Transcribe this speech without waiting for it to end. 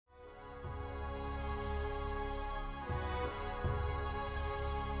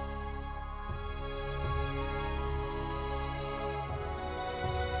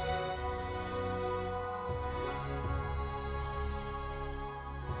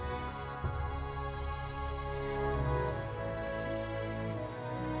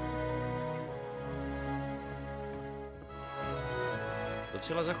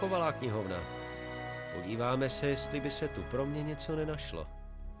Docela zachovalá knihovna. Podíváme se, jestli by se tu pro mě něco nenašlo.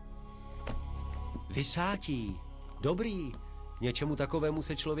 Vysátí. Dobrý. K něčemu takovému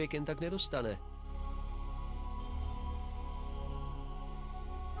se člověk jen tak nedostane.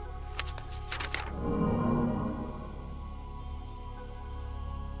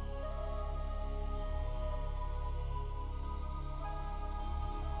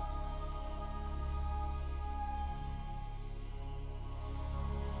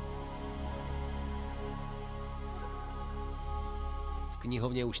 V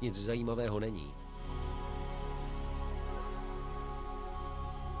knihovně už nic zajímavého není.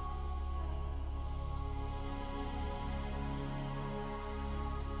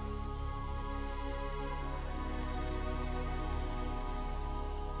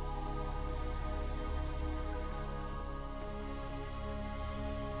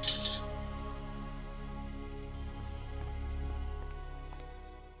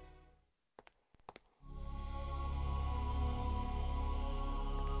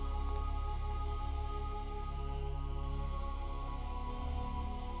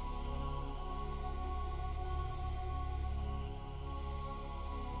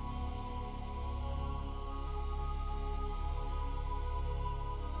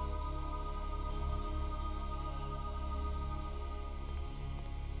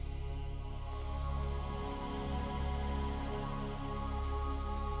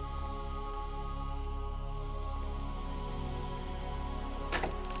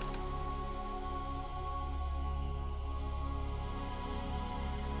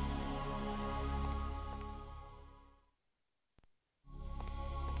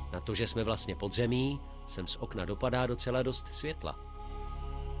 Na to, že jsme vlastně pod zemí, sem z okna dopadá docela dost světla.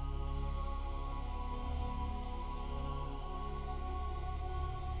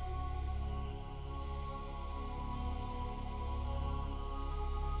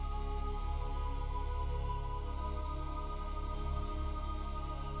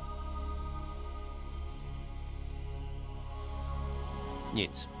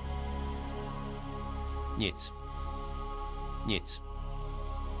 Nic. Nic. Nic.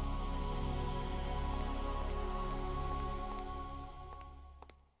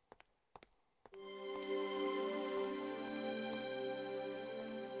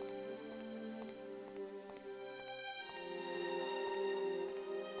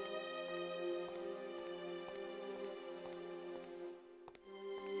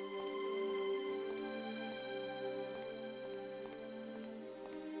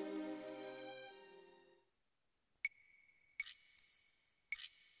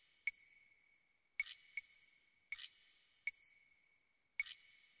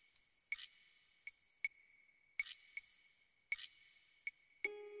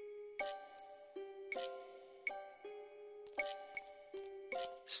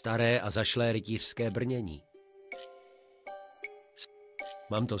 Staré a zašlé rytířské brnění.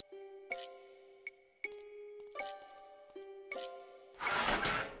 Mám to.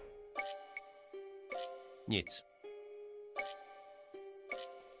 Nic.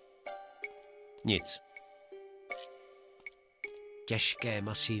 Nic. Těžké,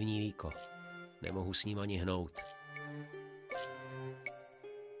 masivní víko. Nemohu s ním ani hnout.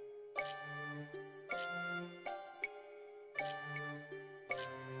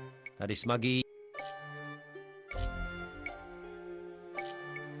 Tady s magií.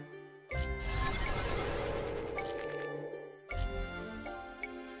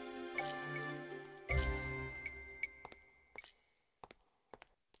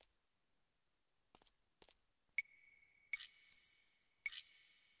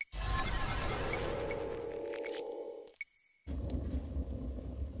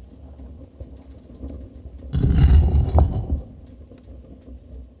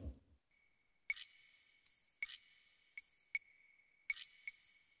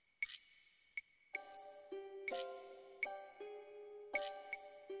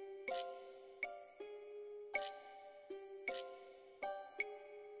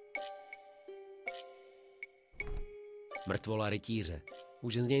 Mrtvola rytíře.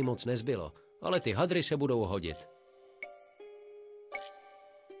 Už z něj moc nezbylo, ale ty hadry se budou hodit.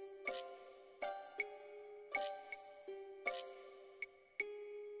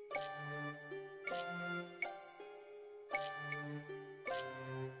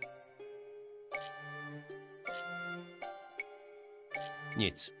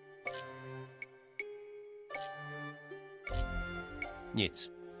 Nic.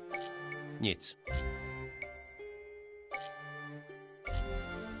 Nic. Nic.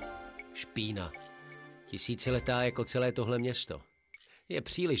 Špína. Tisíciletá jako celé tohle město. Je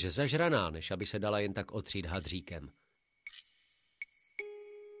příliš zažraná, než aby se dala jen tak otřít hadříkem.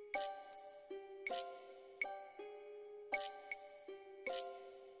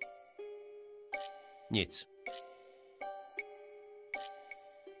 Nic.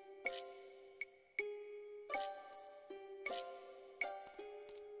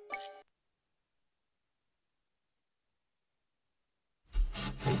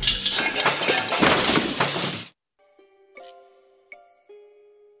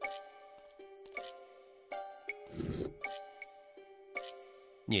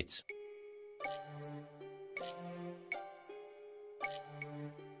 Nic.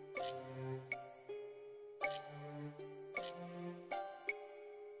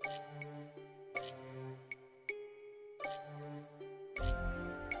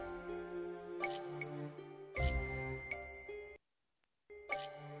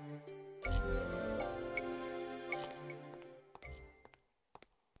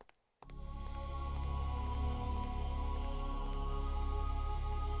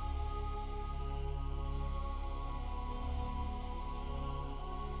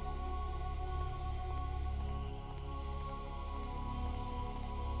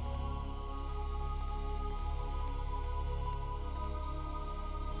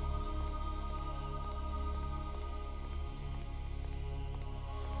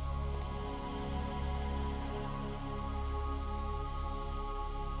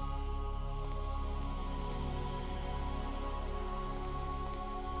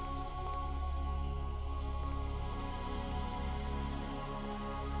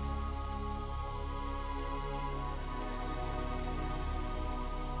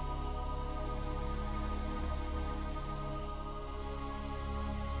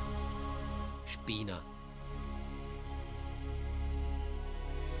 Špína.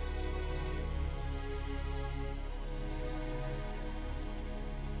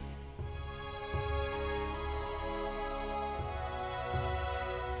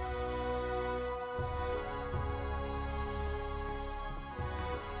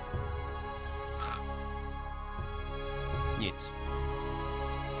 Nic.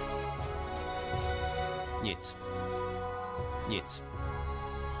 Nic. Nic.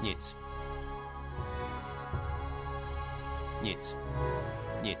 Nic. Nic.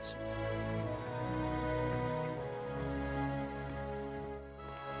 Nic.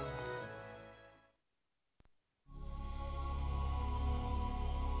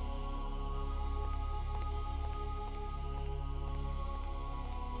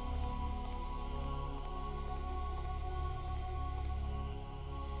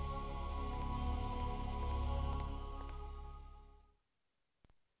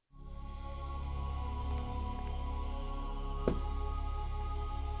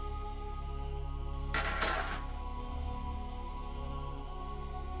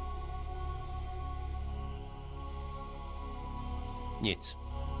 Nic.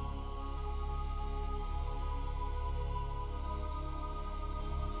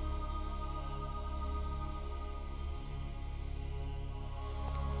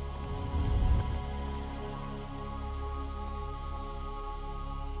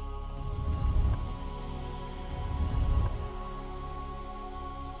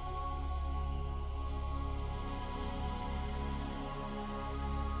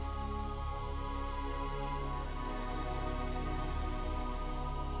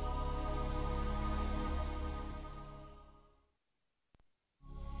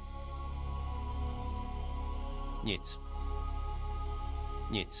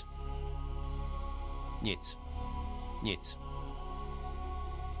 Nic. Nic. Nic.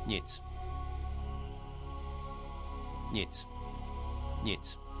 Nic. Nic. Nic.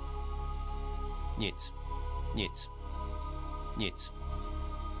 Nic. Nic. Nic. Nic.